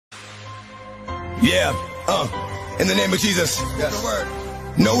Yeah, in the name of Jesus. Yes.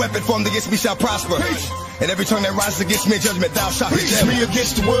 No weapon formed against me shall prosper. And every tongue that rises against me in judgment, thou shalt condemn. Me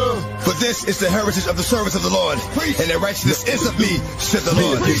against the world. For this is the heritage of the servants of the Lord. And the righteousness is of me, said the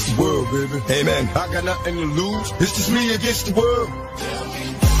Lord. Me against the world, baby. Amen. I got nothing to lose. It's just me against the world.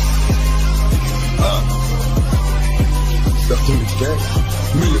 Step to the game.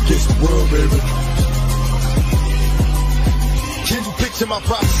 Me against the world, baby. Can you picture my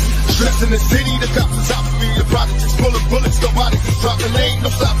prophecy? Stress in the city, the cops on top of me. The projects full of bullets, the bodies is dropping. There ain't no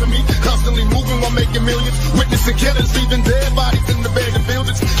stopping me. Constantly moving while making millions. Witnessing killings, leaving dead bodies in the abandoned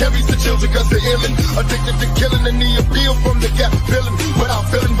buildings. Carries the children cause they're illin'. Addicted to killing and the appeal from the gap feeling. Without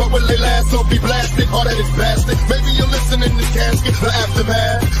feeling, but will they last? So be blasted, all that is blasted. Maybe you're listening to casket, the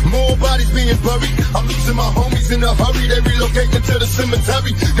aftermath. More bodies being buried. I'm losing my homies in a hurry. They relocating to the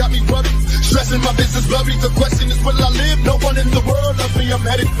cemetery. Got me worried, stressing my business blurry. The question is, will I live? No one in the world loves me. I'm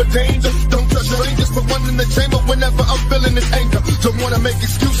headed for danger. Don't trust strangers, for one in the chamber whenever I'm feeling this anger. Don't wanna make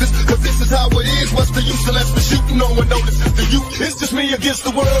excuses, cause this is how it is. What's the use unless we're shooting? No one notices the youth. It's just me against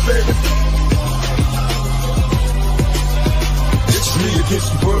the world, baby. It's me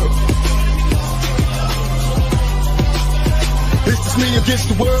against the world. It's just me against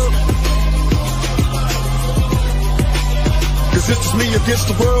the world. Cause it's just me against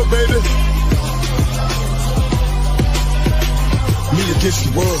the world, baby. Me against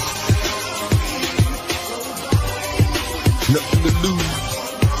the world. Nothing to lose.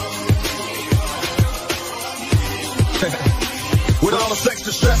 With all the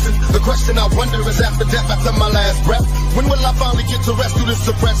extra stressing, the question I wonder is after death, after my last breath, when will I finally get to rest through this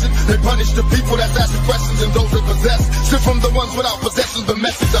suppression? They punish the people that's asking questions and those they possess. Strip from the ones without possessions, the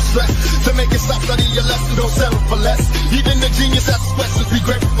message I stress. To make it stop, study your lesson, don't settle for less. Even the genius asks questions, be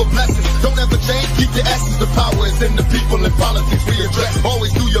grateful for blessings. Don't ever change, keep your essence. The power is in the people and politics we address.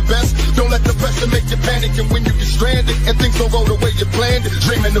 Always do your best, don't let the pressure make you panic. And when you get stranded and things don't go the way you planned it,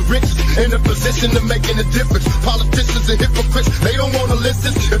 dreaming the riches, in a position of making a difference. Politicians and hypocrites, they don't wanna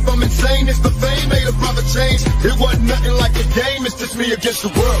listen. If I'm insane, it's the fame made a brother change. It wasn't nothing like a game, it's just me against the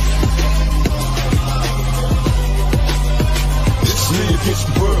world. It's me against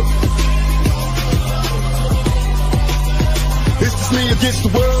the world. It's just me against the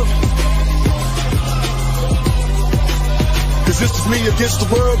world. Cause it's just me against the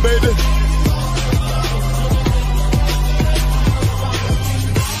world, baby.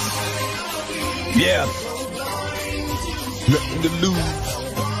 Yeah. Nothing to lose.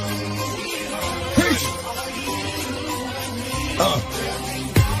 Preach.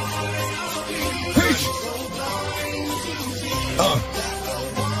 Preach.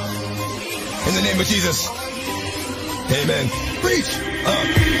 In the name of Jesus. Amen. Preach.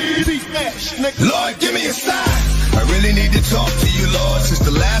 Lord, give me a sign. I really need to talk to you, Lord. Since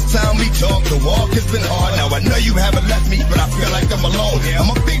the last time we talked, the walk has been hard. Now I know you haven't left me, but I feel like I'm alone.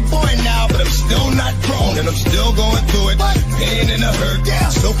 I'm a big boy now, but I'm still not grown. And I'm still going through it, pain and a hurt.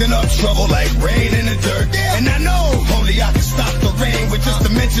 Soaking up trouble like rain in the dirt. And I know only I can stop the rain with just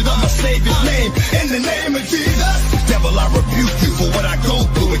the mention of my Savior's name. In the name of Jesus, devil, I rebuke you for what I go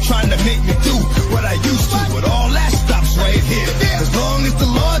through and trying to make me do what I used to. But all that stops right here. As long as the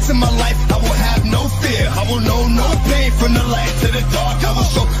Lord's in my life, I will have no fear. I will know no pain from the light to the dark. I will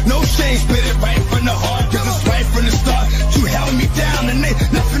show no shame, spit it right from the heart. Cause it's right from the start. You held me down and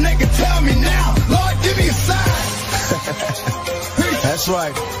nothing they can tell me now. Lord, give me a sign. That's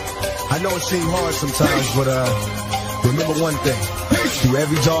right. I know it seems hard sometimes, but remember one thing. Through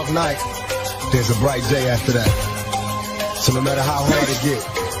every dark night, there's a bright day after that. So no matter how hard it gets,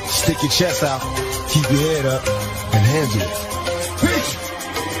 stick your chest out, keep your head up, and handle it.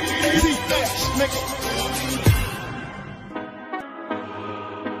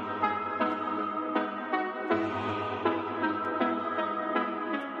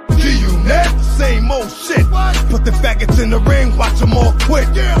 Same old shit. Put the faggots in the ring, watch them all quit.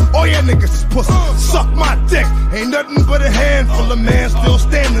 All ya niggas is pussy, suck my dick. Ain't nothing but a handful of man still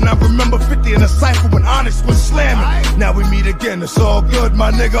standing. I remember 50 in a cypher when Onyx was slamming. Now we meet again, it's all good,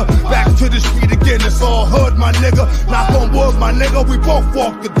 my nigga. Back to the street again, it's all hood, my nigga. Knock on wood, my nigga, we both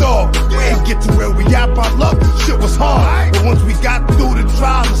walk the dog. We ain't get to where we at by luck, shit was hard. But once we got through the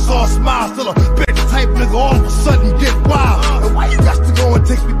trials, it's all smiles. Still a bitch type nigga all of a sudden get wild. And why you got to go and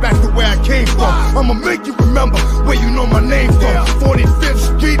take me back to where I came from? I'ma make you remember where you know my name from.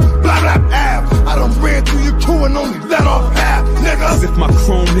 45th Street, blah blah Ave. I done ran through your crew and only let off half, nigga. As if my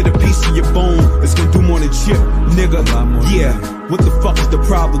chrome hit a piece of your bone, it's gonna do more than chip, nigga. Yeah, what the fuck is the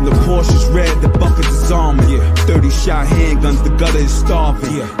problem? The Porsche's red, the buckets is armor. 30 shot handguns, the gutter is starving.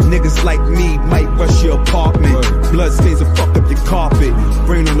 Niggas like me might rush your apartment. Blood stains will fuck up your carpet.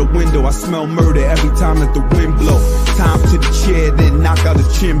 Brain on the window, Coolio. I smell murder every time that the wind blow. Time to the chair, then knock out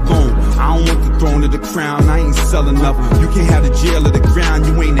his chin bone. I don't want the throne or the crown, I ain't selling enough. You can't have the jail or the ground,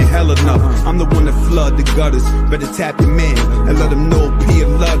 you ain't in hell enough. I'm the one that flood the gutters. Better tap your man and let him know P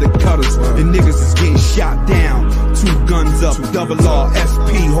and love the cutters. And niggas is getting shot down. 2 guns up, double R,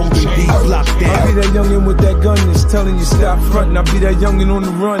 SP, holding D block down. I'll be that youngin' with that gun that's telling you stop frontin'. I'll be that youngin' on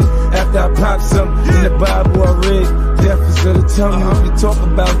the run after I pop something. In the Bible I read, death is of the tongue. If you talk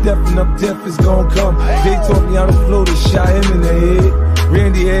about death, enough death is gon' come. They taught me how to float and shot him in the head.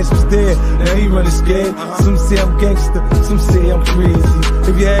 Randy ass was there, now he running scared. Some say I'm gangster, some say I'm crazy.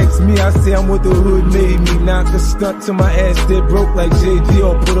 If you ask me, I say I'm what the hood made me. Knock a stunt till my ass dead broke like JG.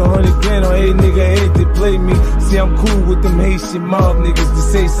 Or put 100 grand on a nigga head to play me. See, I'm cool with them Haitian mob niggas. To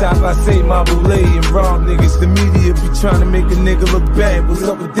say south, I say my boulay and rob niggas. The media be trying to make a nigga look bad. What's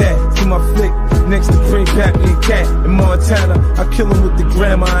up with that? See my flick next to Pray Pappy and Cat in Montana. I kill him with the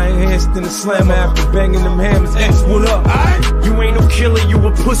grandma. I enhanced in the slammer after banging them hammers. X, what up? You ain't no killer, you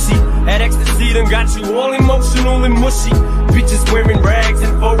a pussy. That ecstasy done got you all emotional and mushy. Bitches wearing rags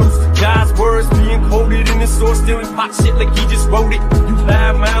and photos. God's words being quoted in the source, stealing pot shit like he just wrote it. You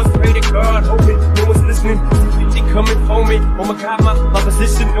 5 miles, pray to God, hope it. No one's listening. They coming for me. Oh my God, my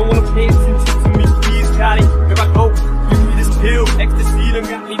position. No one paying attention to me. Please, got it. If I go, give me this pill. Ecstasy done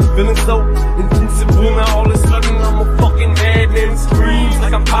got me feeling so invincible. Now all of a sudden I'm a fucking madman. Screams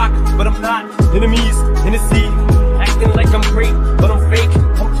like I'm Pac, but I'm not. Enemies in the sea. Acting like I'm great, but I'm fake.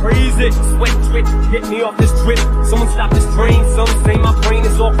 I'm crazy. Sweat drip, get me off this drip. Someone stop this train. Some say my brain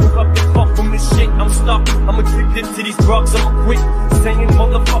is all fucked up and fuck from this shit. I'm stuck. I'm addicted to these drugs. I'ma quit saying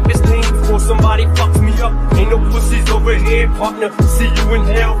motherfuckers' names before somebody fucks me up. Ain't no pussies over here, partner. See you in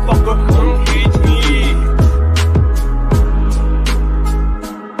hell, fucker. Come get me.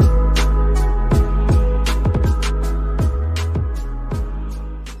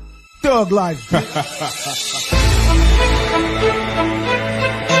 Thug life.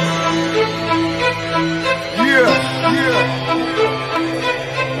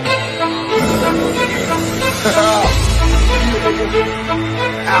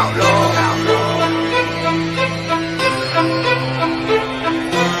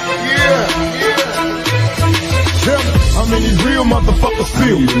 How many real motherfuckers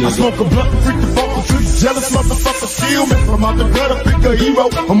feel me? I smoke a blunt and freak the fuck until these jealous motherfuckers steal me. I'm out the gutter, pick a hero.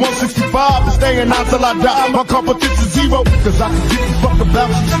 I'm 165 and staying out till I die. My competition's zero, cause I can give a fuck about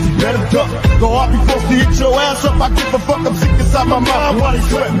you. You better duck. Go out be forced to hit your ass up. I give a fuck, I'm sick inside my mind while they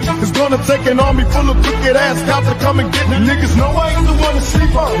sweat me. It's gonna take an army full of crooked ass cops to come and get me. Niggas know I ain't the one to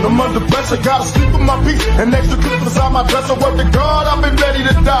sleep on. I'm under pressure, gotta sleep with my peace. And extra clips beside my dresser. Work to God, I've been ready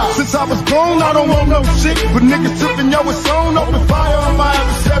to die. Since I was grown, I don't want no shit. But niggas tripping, yo, it's on. Open fire on my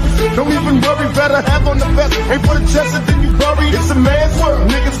adversaries. Don't even worry, better have on the vest. Ain't for the chest and then you bury. It's a man's world.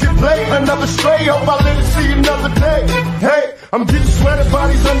 Niggas get played, another stray. Hope I live to see another day. Hey, I'm getting sweated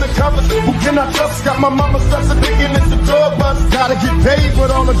bodies undercover. Who can I trust? Got my mama stressing, thinking it's a drug bust. Gotta get paid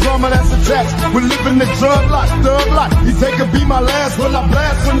with all the drama that's attached. We're living the drug life, thug life. You take a be my last, will I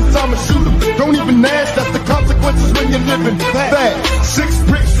blast when it's time to shoot him? Don't even ask, that's the consequences when you're living bad. 6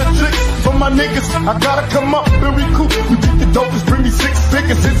 bricks and tricks for my niggas. I gotta come up and recoup. You get the dopest, bring me 6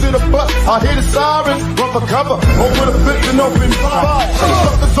 figures into the bus. I hear the sirens, run for cover. Over the fence and open fire.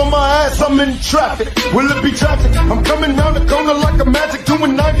 Suckers on my ass, I'm in traffic. Will it be tragic? I'm coming round the corner like a magic,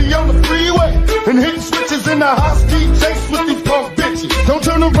 doing 90 on the freeway. And hitting switches in a high-speed chase with these punk bitches. Don't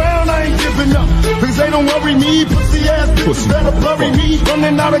turn around, I ain't giving up. Please, they don't worry me, pussy ass bitches better bury me.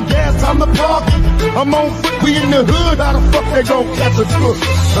 Running out of gas, time to park it. I'm on foot, we in the hood, how the fuck they gon' catch a foot?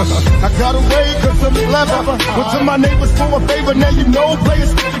 I got away cause I'm clever. Went to my neighbors for a favor, now you know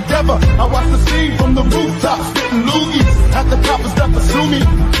players stick together. I watch the scene from the rooftops, spitting loogies at the coppers that pursue me.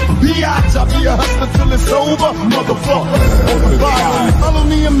 Biatch, I'll be a hustler till it's over, motherfucker. Open fire, follow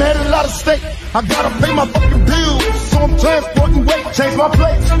me, I'm headed out of state. I gotta pay my fucking bills, so I'm transporting weight. Change my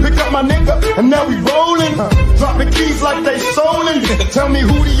place, pick up my nigga, and now we rolling. Dropping keys like they stolen. Tell me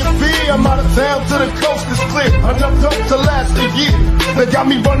who do you be? I'm out of town to the coast is clear. Enough dope to last a year. They got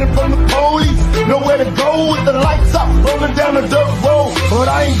me running from the police, nowhere to go with the lights up, rolling down the dirt road. But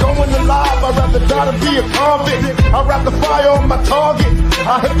I ain't going alive, I'd rather die to be a convict. I'd rather fire on my target.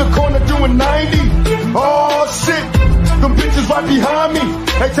 I hit the corner doing 90. Oh shit, them bitches right behind me.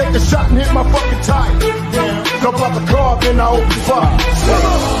 They take a shot and hit my fucking tire. Jump out the car, then I open fire.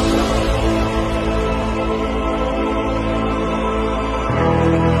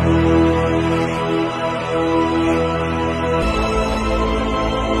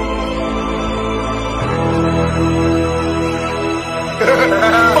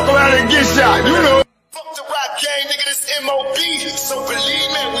 Fuck around and get shot, you know. Fuck the rap game, nigga, this MOB. So believe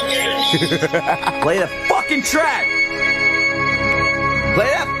me, we ain't Play the fucking track. Play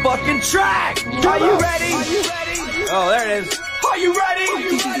that fucking track. Are you ready? Oh, there it is. Are you ready?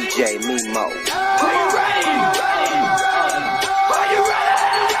 DJ Mimo. Are you ready? Are you ready?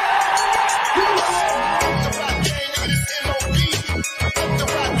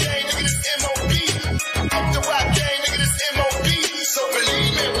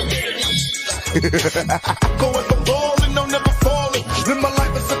 Going for balling, no never falling. Live my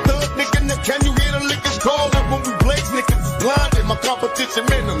life as a thug, nigga. Can you hear the lickers calling? When we blaze, niggas is blinded. My competition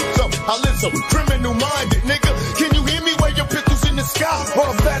mentally, so I live so criminal minded, nigga. Can you hear me? Where your pistols in the sky?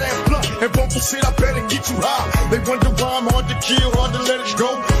 Or a bad ass blunt and vocal shit, I better get you high. They wonder why I'm hard to kill, hard to let it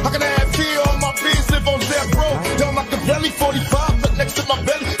go. How can I have fear? All my peers live on death row. Down Makaveli, 45, stuck next to my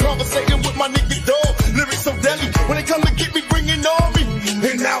belly. Conversating with my nigga dog. Lyrics so deadly. When they come to get me, bringing on me.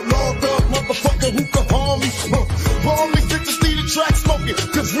 An outlaw thug, motherfucker who can harm me. But all these bitches need a track smoking.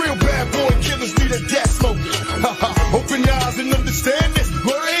 Cause real bad boy killers need a gas smoking. Open your eyes and understand this.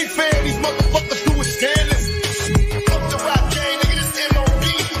 Well, it ain't fair, these motherfuckers do it scandalous. Fuck the rap game, nigga, this M.O.B.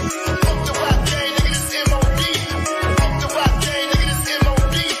 Fuck the rap game, nigga, this M.O.B. Fuck the rap game, nigga, this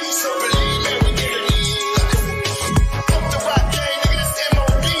M.O.B. So believe me, we get it. Fuck the rap game, nigga, this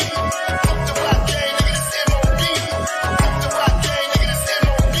M.O.B. Fuck the rap game, nigga, this M.O.B. Fuck the rap game, nigga, this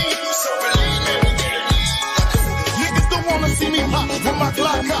M.O.B. So believe me, we get it. Niggas don't wanna see me hot with my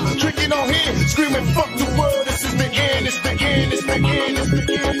Glock out, drinking on here, screaming fuck the world. This is the end, it's the end, it's the end, it's the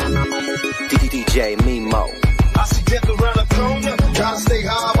end. DJ Mimo. I see death around the corner. Gotta stay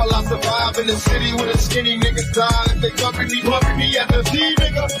high while I survive in the city with a skinny nigga style. If they bury me at the D,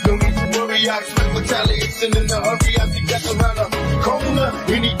 nigga. No need to worry, I expect retaliation in a hurry. I see death around the corner.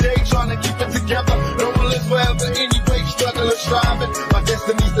 Any day trying to keep it together. No one lives forever anyway, struggling, striving. My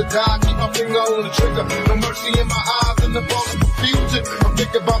destiny's to die, keep my finger on the trigger. No mercy in my eyes and the ball of confusion. I'm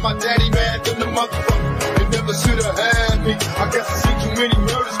thinking about my daddy, man, than the motherfucker. They never should have had me. I guess I see too many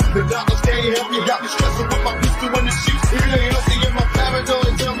murders. The doctors can't help me. Got me stressing with my pistol in the sheets. If it ain't healthy in my paranoid,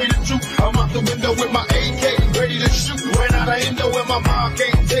 and tell me the truth. I'm out the window with my AK, ready to shoot. Ran out of endo and my mind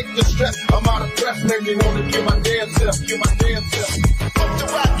can't take the stress. I'm out of breath, made me wanna kill my damn self, kill my damn self. Fuck the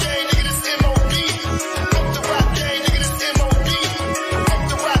rap game, nigga, this M.O.B. Fuck the rap game, nigga, this M.O.B. Fuck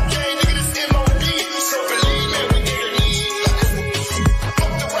the rap game, nigga, this M.O.B. So believe me, we get it.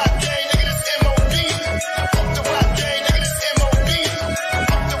 Fuck the rap game, nigga, this M.O.B. Fuck the rap game, nigga, this M.O.B.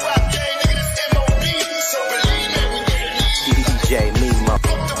 Fuck the rap game, nigga, this M.O.B. So believe me, we get it. DJ Mimo.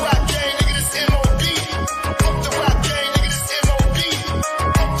 Fuck the rap game, nigga, this M.O.B. Fuck the rap game, nigga, this M.O.B.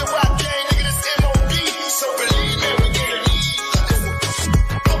 Fuck the rap game, nigga, this M.O.B. So believe me, we get it.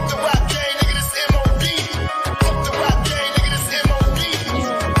 Fuck the rap game, nigga, this M.O.B. Fuck the rap game, nigga, this M.O.B.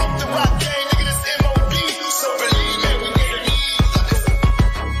 Fuck the rap game, nigga, this M.O.B. So believe me, we get it.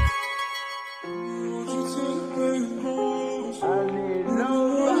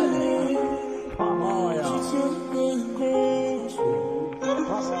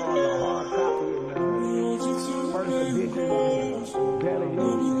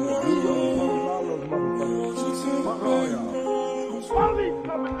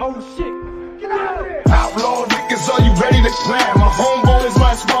 Oh shit. Get out of here. Outlaw niggas, are you ready to climb? My homeboys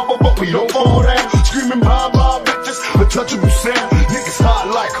might squabble, but we don't fall down. Screaming bye-bye bitches, untouchable sound. Niggas hot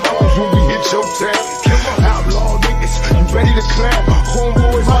like hoes when we hit your town. Outlaw niggas, you ready to climb? My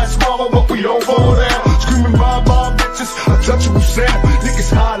homeboys might squabble, but we don't fall down. Screaming bye-bye bitches, untouchable sound.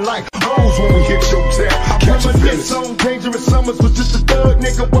 Niggas hot like hoes when we hit your town. Catch a fit song, dangerous summers was just a thug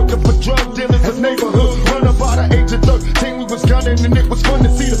nigga working for drug dealers in neighborhood. Run up by the age of 13, we was gunning and it was fun to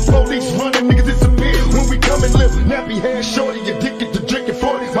see the police running. Niggas disappear when we come and live. Nappy hair shorty, addicted to drinking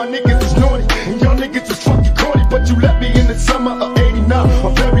 40. My niggas is naughty and y'all niggas is fucking corny. But you left me in the summer of '89, a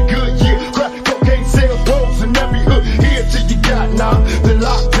very good year. Crack cocaine sales rolls in every hood. Here till you got now. The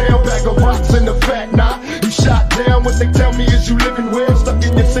lockdown, bag of rocks in the fat knot. You shot down, what they tell me is you living well, stuck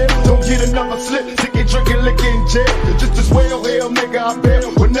in your cell. Don't get another slip, sick drinking liquor in jail. Just as well, hell nigga, I bet.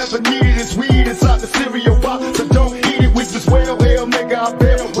 Whenever needed is weed inside the cereal box. So don't eat it with this well, hell nigga, I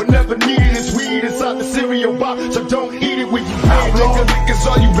bet. Whenever needed is weed inside the cereal box. So don't eat it with you bad niggas,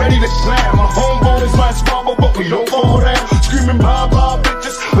 are you ready to climb? My homeboys might squabble, but we don't fall down. Screaming bye-bye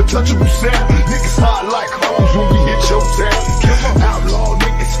bitches, untouchable sound. Niggas hot like hoes when we hit your town. Outlaw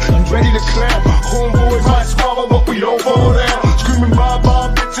niggas, you ready to climb? My homeboys might squabble, but we don't fall down. Screaming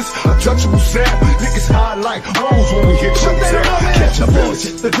bye-bye bitches, untouchable sound. Niggas hot like hoes when we hit your town. Catch the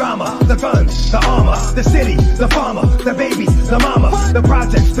bullshit, the drama, the guns, the armor, the city, the farmer, the babies, the mama, the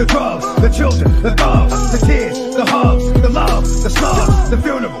projects, the drugs, the children, the thugs, the kids, the hugs, the love, the slugs, the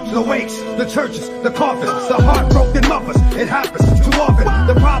funerals, the wakes, the churches, the coffins, the heartbroken mothers. It happens too often.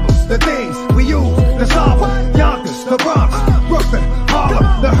 The problems, the things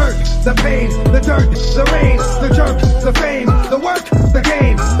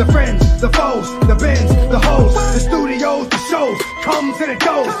comes and it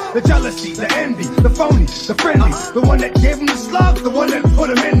goes. The jealousy, the envy, the phony, the friendly, the one that gave him the slug, the one that put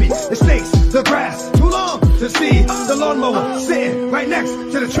him in me. The snakes, the grass, too long to see. The lawnmower sitting right next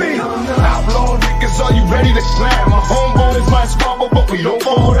to the tree. Outlaw niggas, are you ready to slam? My homeboys might squabble, but we don't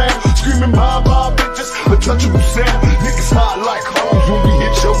fall down. Screaming bye bye bitches, untouchable sound. Niggas hot like hoes when we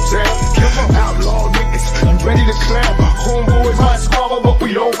hit your town. Outlaw niggas, you ready to clam? My homeboys might squabble, but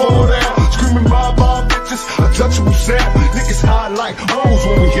we don't fall down. Screaming bye bye bitches, untouchable sound. Niggas hot like hoes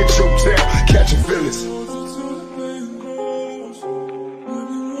when we hit your town. Catching feelings.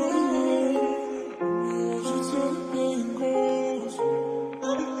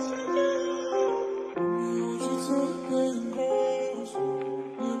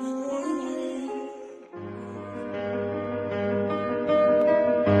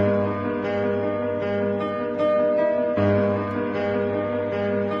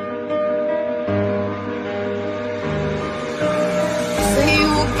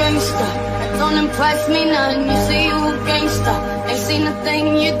 That don't impress me none. You say you a gangsta, ain't seen a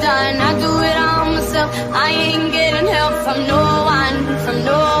thing you done. I do it all myself, I ain't getting help from no one, from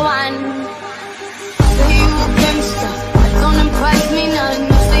no one. Say you a gangsta, that don't impress me none.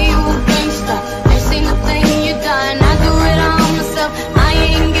 You say you a gangsta, ain't seen a thing you done. I do it all myself, I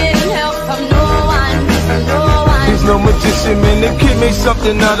ain't getting help from no one, from no one. He's no magician, man, the kid made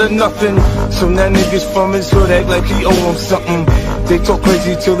something out of nothing. So now niggas from his hood act like he owe him something. They talk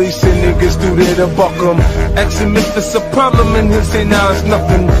crazy till he send niggas through there to buck him. Ask him if it's a problem and he'll say now it's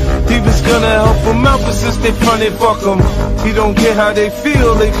nothing. He was gonna help him out, but since they front they fuck him. He don't care how they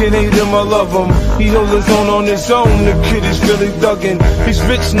feel, they can hate him or love him. He hold his own on his own, the kid is really thuggin'. He's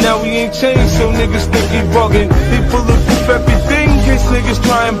rich now, he ain't changed, so niggas think he buggin'. He bulletproof everything, in case niggas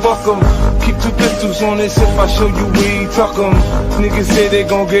try and buck him. Keep 2 pistols on his hip, I show you where he tuck him. Niggas say they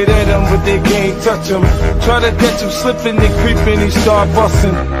gon' get at him, but they can't touch him. Try to catch him slipping, they creeping, he start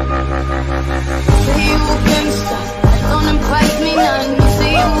bustin'. Say you a gangsta, that don't impress me none. You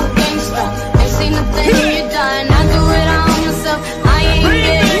say you a gangsta, ain't seen a thing you done. I do it all myself, I ain't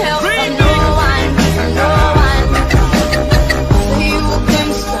getting help from no one, from no one. Say you a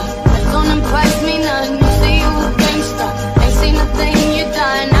gangsta, that don't impress me none. You say you a gangsta, ain't seen a thing you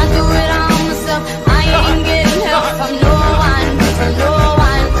done. I do it all myself, I ain't getting help from no one, from no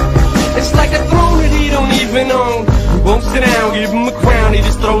one. It's like a throne that he don't even own. He won't sit down, give him a crown, he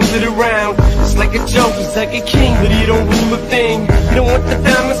just throws it around. It's like a joke, he's like a king, but he don't rule a thing. He don't want the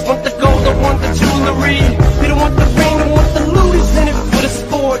diamonds, want the gold, don't want the jewelry. He don't want the ring, don't want the loot, he's in it for the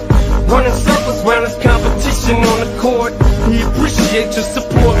sport. Running circles round his competition on the court. He appreciates your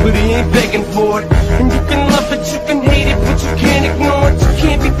support, but he ain't begging for it. And you can love it, you can hate it, but you can't ignore it. You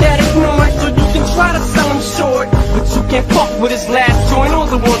can't be that ignorant, so you can try to sell him short. But you can't fuck with his last joint or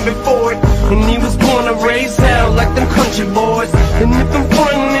the one before it. And he was born to raise hell like them country boys. And if I'm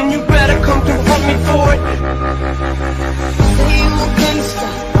frontin', then you better come confront me for it. Say you a gangsta,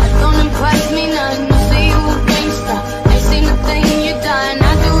 that don't impress me none. You say you a gangsta, ain't seen a thing you done.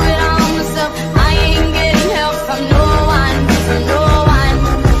 I do it all myself, I ain't getting help from no one, from no one.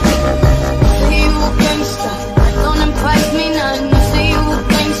 Say you a gangsta, that don't impress me none. You say you a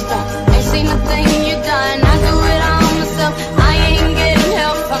gangsta, ain't seen a thing you done. I do it all myself, I ain't getting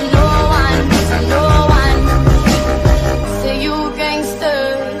help from no one, from no one. Say you a gangsta,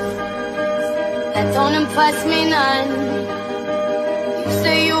 that don't impress me none. You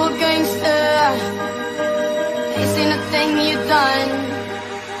say you a gangster, ain't seen a thing you done.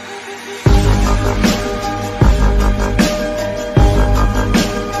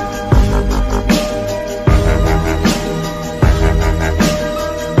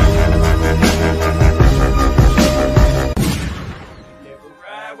 Never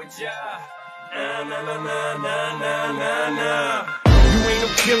ride with ya. Nah, nah, nah, nah, nah, nah, nah, nah. You ain't no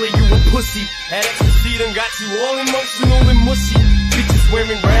killer, you a pussy. That ecstasy done got you all emotional and mushy. Bitches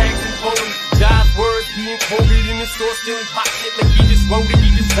wearing rags and phones. John's words being quoted in the store, stealing pop shit like he just wrote it. He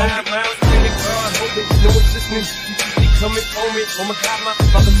just died round in the car, hoping no assistance. They coming for me. Oh my God, my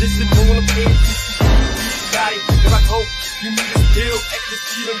position, no one appears. Got it, if I go, you need a deal.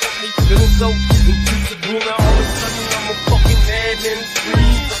 Ecstasy done got me feeling so invincible. Now all of a sudden I'm a fucking madman.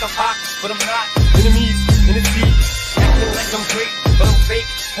 Scream like I'm hot, but I'm not. Enemies in the deep, acting like I'm great, but I'm fake.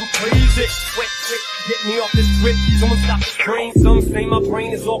 I'm crazy. Sweat, sweat, get me off this trip. Someone stop this train. Some say my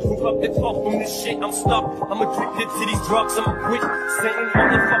brain is all corrupted. Fuck from this shit. I'm stuck. I'm addicted to these drugs. I'm a quit. Saying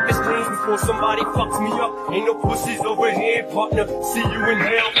motherfuckers names before somebody fucks me up. Ain't no pussies over here, partner. See you in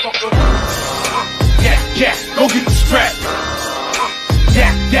hell, fucker. Yeah, yeah, go get the strap.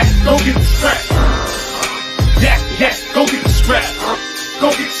 Yeah, yeah, go get the strap. Yeah, yeah, go get the strap. Go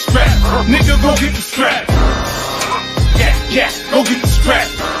get the strap. Nigga, go get the strap. Yeah. yeah, go get the strap.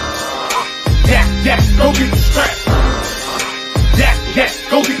 Yeah, go get the strap. Yeah,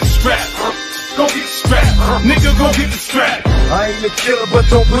 go get the strap. Go get the strap. Nigga, go get the strap. I ain't a killer, but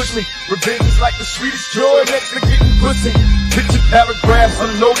don't push me. Revenge is like the sweetest joy next to getting pussy. Picture paragraphs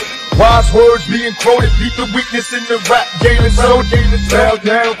unloaded, wise words being quoted. Beat the weakness in the rap game and so bow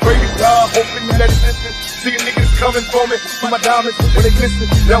down, pray to God, hoping that it's listening. Seeing niggas coming for me, for my diamonds when they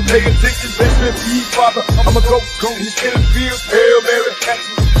glisten. Now pay attention, best in peace, father. I'm a ghost, in the killing fields, Hail Mary, catch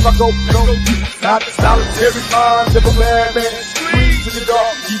me. If I go deep, not the solitary mind of a madman. Screams in the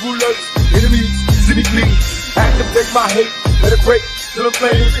dark, evil lurks, enemies, city bleed. Activate my hate, let it break till the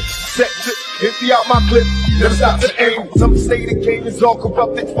flames. Set it, empty out my clip, never stop to aim. Some say the game is all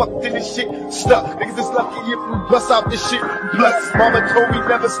corrupted, fucked in this shit. Stuck, niggas is lucky if we bust out this shit. Plus, mama told me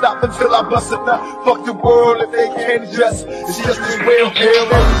never stop until I bust it. Now, fuck the world if they can't adjust. It's just as well, hell.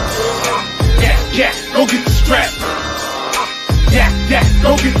 Yeah, go get the strap. Yeah,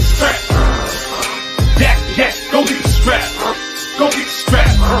 go get the strap. Yeah, go get the strap. Go get the strap.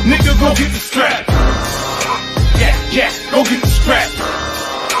 Nigga, go get the strap. Yeah, go get the strap.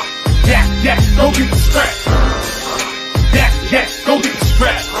 Yeah, go get the strap. Yeah, go get the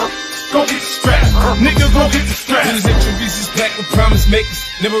strap. Go get the strap. Nigga, go get the strap. These injuries back with promise makers.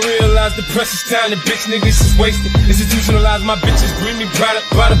 Never realized the precious time the bitch niggas is wasted. Institutionalize my bitches, bring me product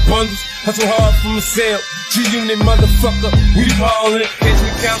by the bundles. Hustle hard for my sale. G-Unit motherfucker, we ballin'. Catch me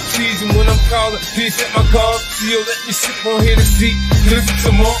count cheese and when I'm callin', please set my call. See you, let me sit on here to see. Listen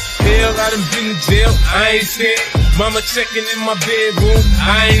some more. Hell, I done been to jail, I ain't scared. Mama checking in my bedroom,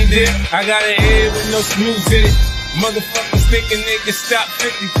 I ain't there. I got a head with no screws in it. Motherfuckers thinking they can stop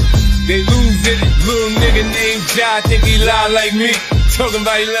 50. They lose in it. Little nigga named Jai think he lie like me. Talking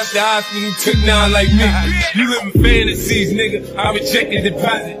about he left the hospital, took 9 like me. You living fantasies, nigga. I reject your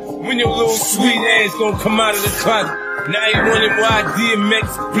deposit. When your little sweet ass gon' come out of the closet. Now you wondering why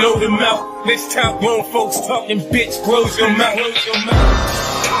DMX blow them out. Next time grown folks talking, bitch, close your mouth.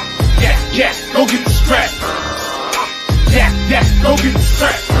 Yeah, go get the strap. Yeah, go get the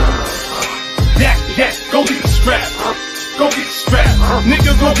strap. Yeah, go get the strap. Go get the strap.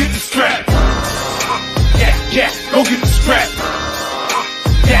 Nigga, go get the strap. Yeah, go get the strap.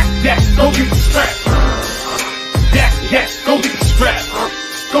 Yeah, go get the strap. Yeah, go get the strap.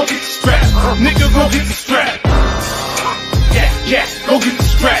 Go get the strap. Nigga, go get the strap. Yeah, go get the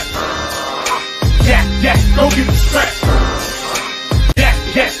strap. Yeah, go get the strap. Yeah,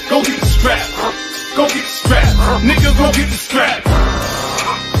 go get the strap. Go get the strap. Nigga, go get the strap.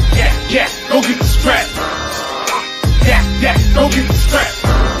 Yeah, go get the strap. Yeah, go get the strap.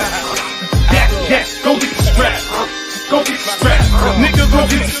 Yeah, go get the strap. Go get the strap. Nigga, go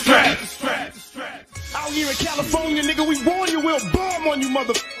get the strap. Out here in California, nigga, we warn you, we'll bomb on you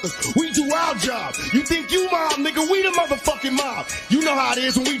motherfuckers. We do our job. You think you mob, nigga, we the motherfucking mob. You know how it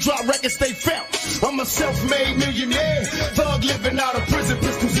is when we drop records, they felt. I'm a self-made millionaire, thug living out of prison,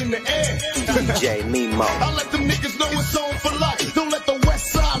 pistols in the air. DJ Mimo. I let them niggas know it's on for life. Don't let the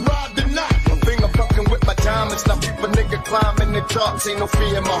west side ride the night. One thing I'm fucking with my diamonds, now keep a nigga climbing the charts. Ain't no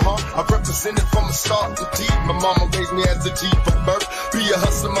fear in my heart. I represented from the start to deep. My mama raised me as a G for birth. Be a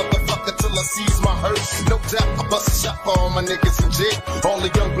hustler motherfucker till I seize my hurt. No doubt, I bust a shot for all my niggas in jail. All the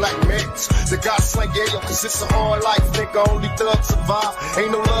young black men that got slang, yeah, yo, cause it's a hard life, nigga, only thugs survive.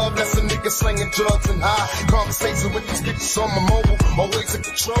 Ain't no love, that's a nigga slinging drugs and high. Conversation with these bitches on my mobile, always in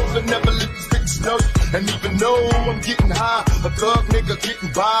control and never let these bitches know. And even though I'm getting high, a thug nigga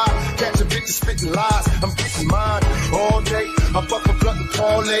getting by. Catching bitches spitting lies, I'm getting mine all day. I fuck a blunt and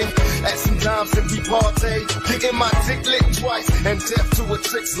parlay, at some times and we party. Getting my dick lit twice, and death to a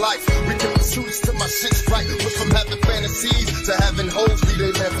trick's life. We can pursue this till my shit's right. Went from having fantasies to having hoes be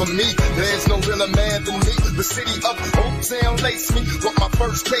they meant for me. There's no realer man than me. The city of Old Town laced me. Got my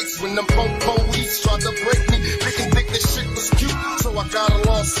first case when them police tried to break me. Didn't think this shit was cute, so I got a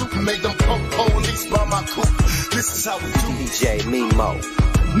lawsuit and made them police by my coupe. This is how we do. DJ Mimo.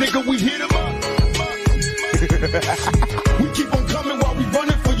 Nigga, we hit 'em up. We keep on coming while we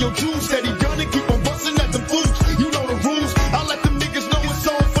running for your juice. Steady gunning, keep on busting at the fools. You know the rules. I let them niggas know it's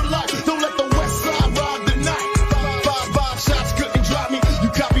on for life. Don't let the west side ride the night. Five shots couldn't drop me. You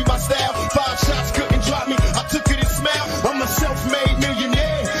copy my style. 5 shots couldn't drop me. I took it and smell. I'm a self-made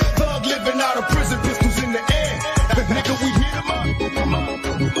millionaire. Thug living out of prison, pistols in the air. Nigga, we hit 'em up.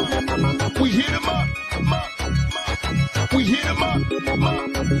 We hit 'em up. We hit 'em up.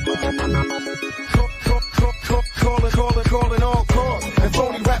 Calling all calls. And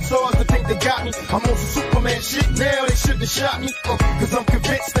phony rap stars that think they got me. I'm on some Superman shit now, they shouldn't have shot me. Cause I'm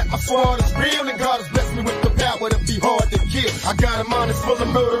convinced that my squad is real and God has blessed me with the power to be hard to kill. I got a mind that's full of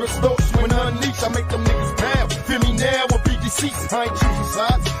murderous thoughts. When unleashed, I make them niggas pound. Feel me now, will beat these seats, I ain't choosing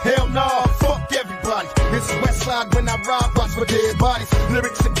sides. Hell nah, fuck everybody. It's West Side when I ride, watch for dead bodies.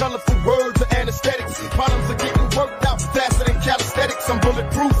 Lyrics and colorful words are anesthetics. Problems are getting worked out faster than calisthenics. I'm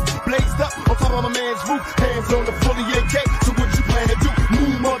bulletproof, blazed up on top of my man's roof. Hands on the fully AK, so what you plan to do?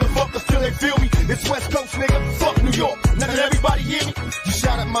 Move motherfuckers till they feel me. It's West Coast, nigga, fuck New York. Now that everybody hear me, you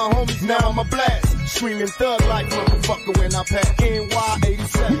shout at my homies, now I'm a blast. Screaming thug like motherfucker when I pass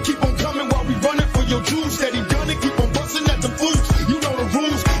NY87. We keep on coming while we running for your juice. Steady gunning, keep on busting at the fools. You know the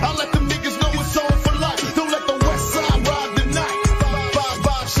rules, I let them niggas know it's on for life. Don't let the West Side ride the night.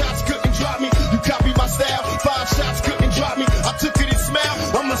 Five shots couldn't drop me. You copy my style, 5 shots couldn't drop me. I took it and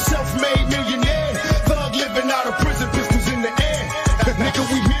smiled, I'm a self-made millionaire. Thug living out of prison, pistols in the air. Nigga,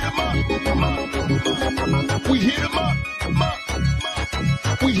 we hit him up. We hit him up.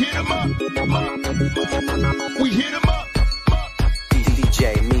 We hit him up. We hit him up.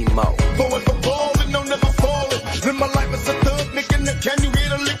 DJ Mimo. Going for ballin', no never fallin'. Live my life as a thug, nigga. Now can you hear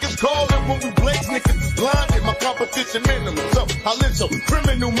the liquors callin'? When we blaze, niggas is blinded. My competition minimum, so I live so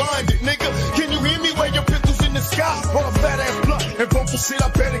criminal-minded, nigga. Can you hear me? Wave your pistols in the sky. Roll a fat ass blunt and vocal shit. I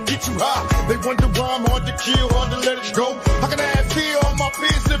better get you high. They wonder why I'm hard to kill, hard to let it go. How can I have fear? All my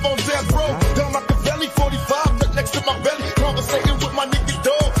peers live on death row. Down Makaveli, 45, right next to my belly. Conversating with my nigga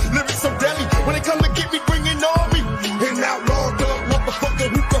dog. Lyrics so deadly. When they come to get me, bringing on me. An outlaw dog, motherfucker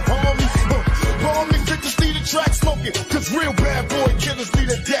who can harm me. Call me, bitches need a track smoking. Cause real bad boy killers need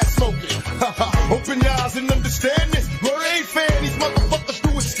a death smoking. Open your eyes and understand this. Murder ain't fair, these motherfuckers do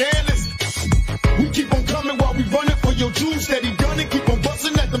it scandalous. We keep on coming while we running for your juice. Steady gunning, keep on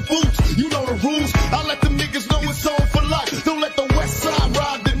busting at them fools. You know the rules, I let them niggas know it's on for life. Don't let the West Side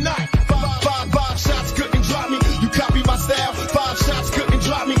ride the night. Five shots couldn't drop me. You copy my style, 5 shots couldn't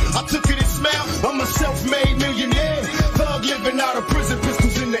drop me. I took it and smiled, I'm a self-made millionaire. Thug living out of prison,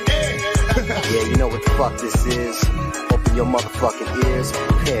 pistols in the air. Yeah, you know what the fuck this is. Open your motherfucking ears,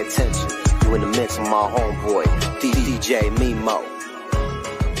 pay attention. You in the mix with my homeboy, DJ Mimo.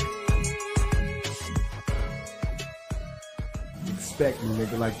 Expect me,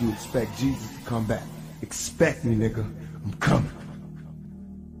 nigga, like you expect Jesus to come back. Expect me, nigga, I'm coming.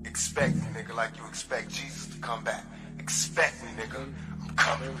 Expect me, nigga, like you expect Jesus to come back. Expect me, nigga, I'm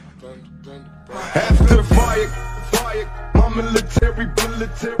coming. After the fire, my military.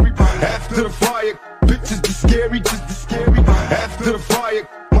 After the fire, bitches the scary, just the scary. After the fire,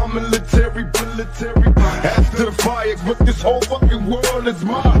 my military. After the fire, but this whole fucking world is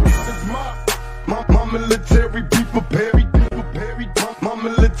mine. My military, be prepared. My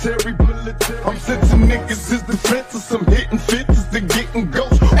military. I'm sensing niggas is defenseless. I'm hitting fences, they getting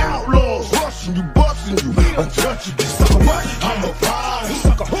ghosts. Outlaws rushing you, busting you, untouchable. Sucker, what? I'm a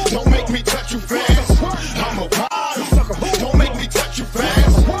rider. Don't make me touch you fast. I'm a rider. Don't make me touch you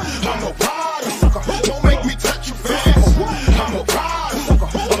fast. I'm a rider. Don't make me touch you fast. I'm a rider.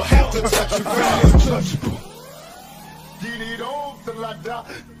 I'll have to touch you fast. Untouchable. Get it on till I die.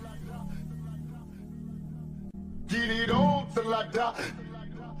 Get it on till I die.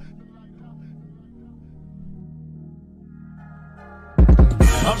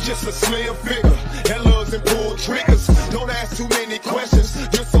 I'm just a slim figure that loves and pull triggers. Don't ask too many questions,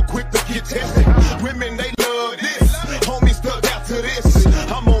 you're so quick to get tested. Women, they love this, homies stuck out to this.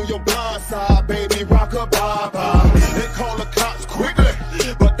 I'm on your blind side, baby, rock a bye-bye. They call the cops quickly,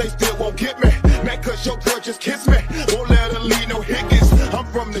 but they still won't get me. Man, cause your girl just kissed me, won't let her leave no hickets. I'm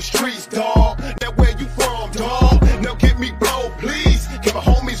from the streets, dawg, that where you from, dawg? Now give me blow, please, can my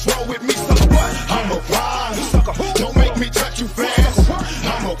homies roll with me, sucker, what? I'm a rider, sucker, don't make me touch you fast.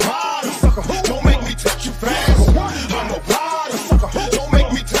 I'm a rider, sucker, don't make me touch you fast. I'm a rider, sucker, don't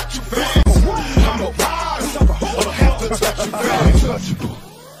make me touch you fast. I'm a rider, sucker, I'll have to touch you fast. Untouchable.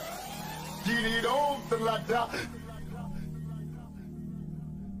 Get it on till I die.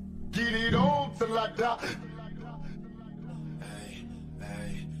 Get it on till I die.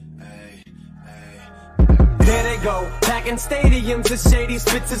 There they go, packing stadiums, the shady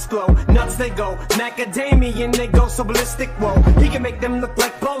spitzes flow. Nuts they go, macadamian they go so ballistic, whoa. He can make them look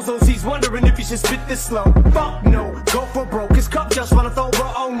like bozos, he's wondering if he should spit this slow. Fuck no, go for broke, his cup just runneth over,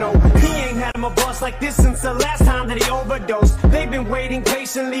 oh no. He ain't had him a boss like this since the last time that he overdosed. They've been waiting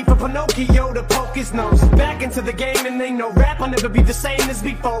patiently for Pinocchio to poke his nose. Back into the game and they know rap will never be the same as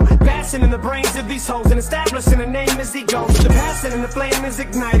before. Passing in the brains of these hoes and establishing a name as he goes. The passion and the flame is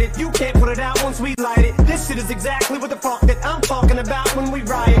ignited, you can't put it out once we light it. This shit is exactly exactly what the fuck that I'm talking about when we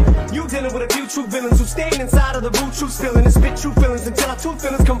riot. You dealing with a few true villains who stand inside of the root true spilling and spit true feelings until our true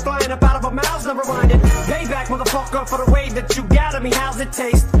feelings come flying up out of our mouths, never mind it. Payback, motherfucker, for the way that you got at me. How's it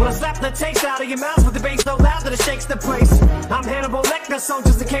taste? When I slap the taste out of your mouth with the bass so loud that it shakes the place. I'm Hannibal Lecter, so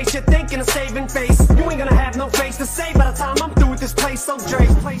just in case you're thinking of saving face, you ain't gonna have no face to say by the time I'm through with this place. So Drake,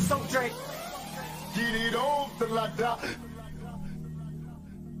 Get it on till I die.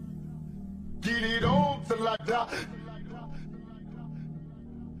 Get it on till I die.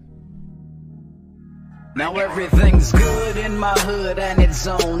 Now everything's good in my hood and it's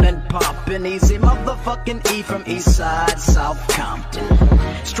on and poppin'. Easy motherfucking E from Eastside, South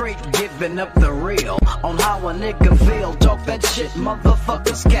Compton. Straight giving up the real on how a nigga feel. Talk that shit,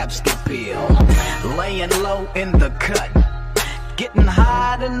 motherfuckers caps get peeled. Laying low in the cut, getting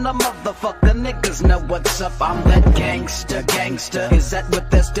high in the motherfucker. Niggas know what's up. I'm that gangsta. Is that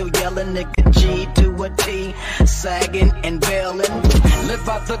what they're still yelling? Nigga G to a T, sagging and bailing. Live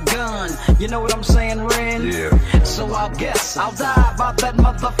out the gun, you know what I'm saying, Ren? Yeah. So I guess I'll die about that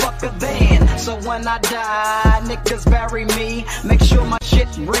motherfucker then. So when I die, niggas bury me. Make sure my shit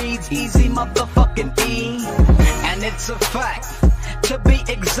reads Easy motherfucking E. And it's a fact, to be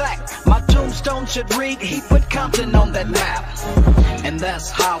exact, my tombstone should read he put Compton on that map. And that's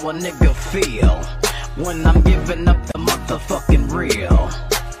how a nigga feel when I'm giving up the motherfucking real.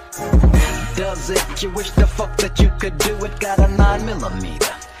 Does it? You wish the fuck that you could do it. Got a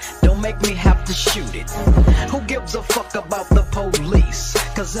 9mm, don't make me have to shoot it. Who gives a fuck about the police?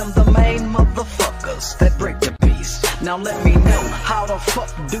 Cause I'm the main motherfuckers that break the peace. Now let me know, how the fuck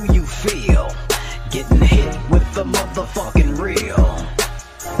do you feel getting hit with the motherfucking real?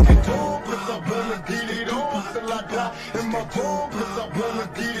 Get on, cause I wanna get it on till I die. In my home, cause I wanna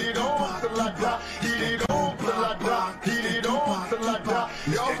get it on till I die. Get it on till I die. Get it on till I die.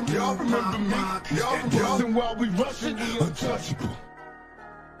 Y'all remember me? Y'all while we rushing, untouchable.